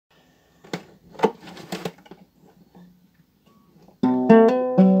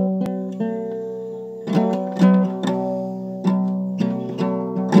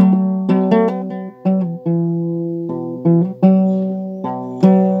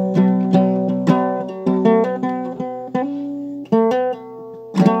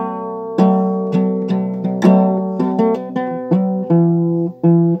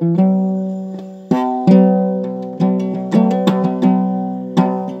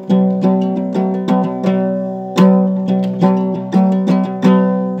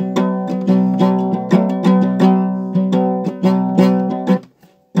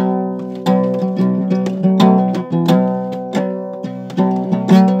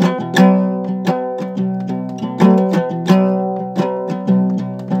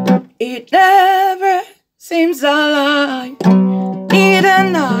seems alive in the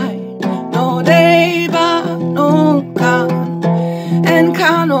night, no day but no count, and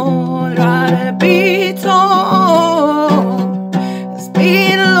can all rather be told. It's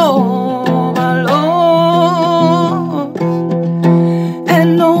been long, alone,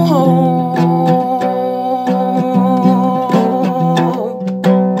 and no hope.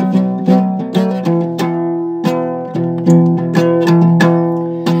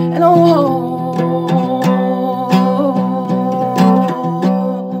 And no hope.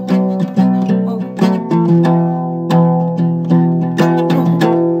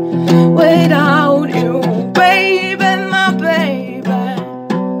 Without you, baby, my baby,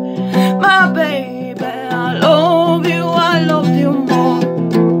 I love you more.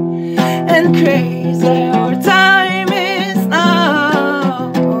 And crazy, our time is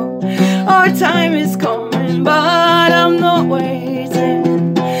now. Our time is coming, but I'm not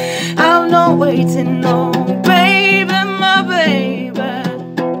waiting. I'm not waiting, no, baby, my baby,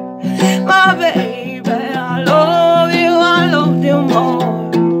 my baby, I love you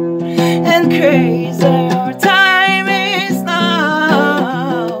more. And crazy, our time is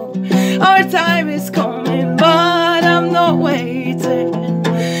now. Our time is coming, but I'm not waiting.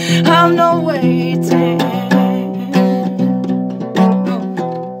 I'm not waiting.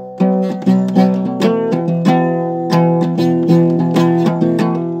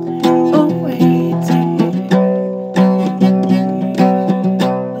 Oh, waiting.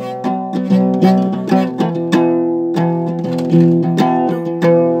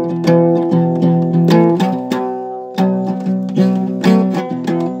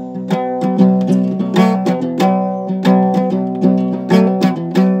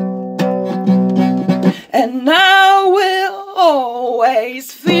 And I will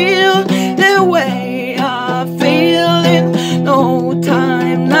always feel the way I feel in no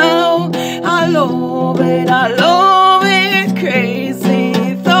time now. I love it,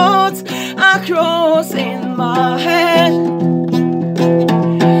 crazy thoughts are crossing my head.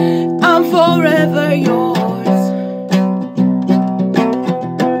 I'm forever yours.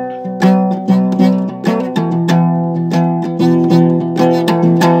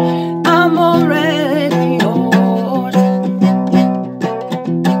 I'm already yours.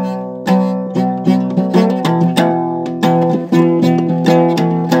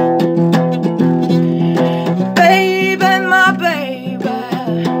 Baby, my baby,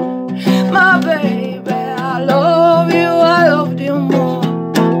 my baby, I love you more.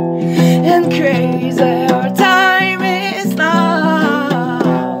 And crazy, our time is now.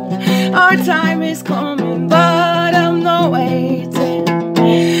 Our time is coming, but I'm not waiting.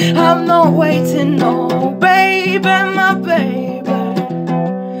 I'm not waiting, no, baby, my baby,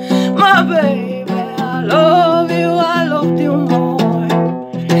 my baby, I love you more.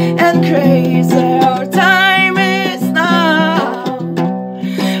 And crazy, our time is now.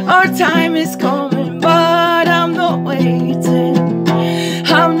 Our time is coming, but I'm not waiting.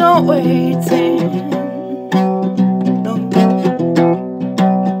 I'm not waiting. No.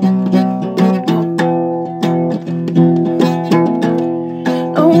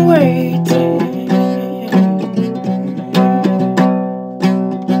 No waiting.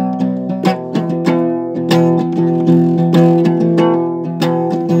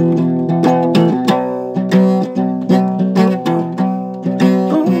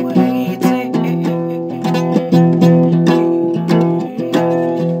 No waiting. No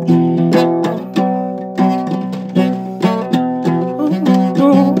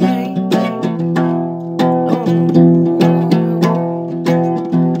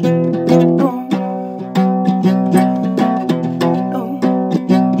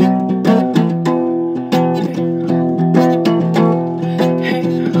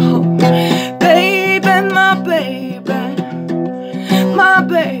Baby, my baby, my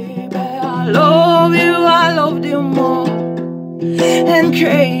baby, I love you more. And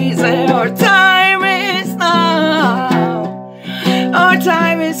crazy, our time is now. Our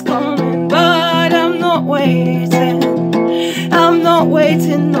time is coming, but I'm not waiting. I'm not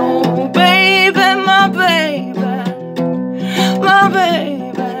waiting, no, baby, my baby, my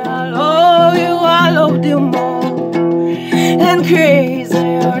baby, I love you more. And crazy,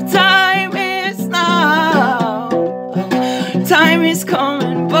 our time is now. Time is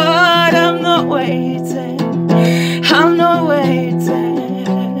coming, but I'm not waiting. I'm not waiting.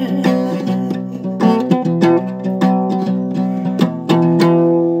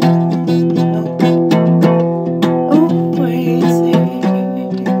 Oh, waiting.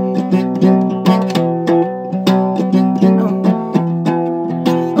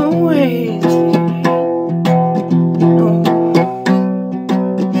 Oh, waiting.